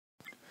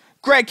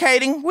Greg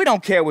Kading, we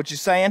don't care what you're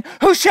saying.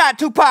 Who shot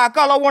Tupac?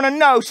 All I want to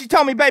know. She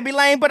told me Baby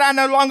Lane, but I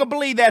no longer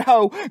believe that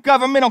hoe.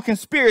 Governmental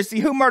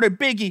conspiracy. Who murdered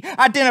Biggie?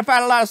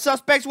 Identified a lot of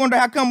suspects. Wonder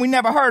how come we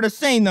never heard or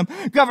seen them.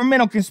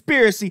 Governmental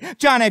conspiracy.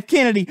 John F.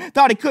 Kennedy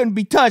thought he couldn't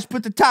be touched.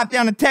 Put the top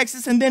down in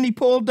Texas, and then he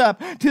pulled up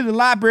to the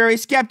library.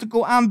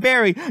 Skeptical, I'm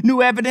very.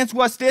 New evidence.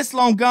 What's this?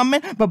 Lone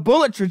gunman? But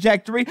bullet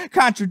trajectory.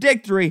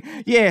 Contradictory.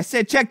 Yeah,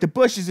 said check the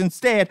bushes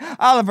instead.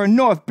 Oliver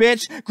North,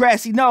 bitch.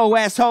 Grassy knoll,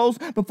 assholes.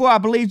 Before I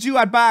believed you,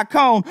 I'd buy a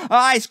cone.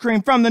 Ice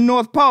cream from the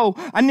North Pole.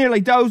 I nearly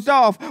dozed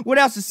off. What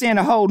else is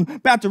Santa holding?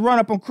 About to run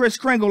up on Kris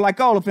Kringle like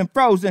Olaf and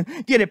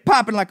Frozen. Get it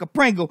popping like a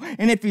Pringle.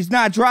 And if he's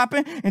not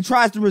dropping and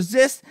tries to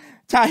resist,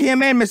 tie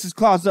him and Mrs.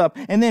 Claus up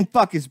and then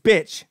fuck his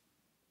bitch.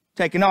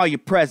 Taking all your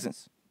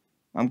presents.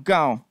 I'm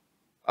gone.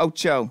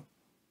 Ocho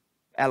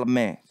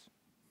Alamance.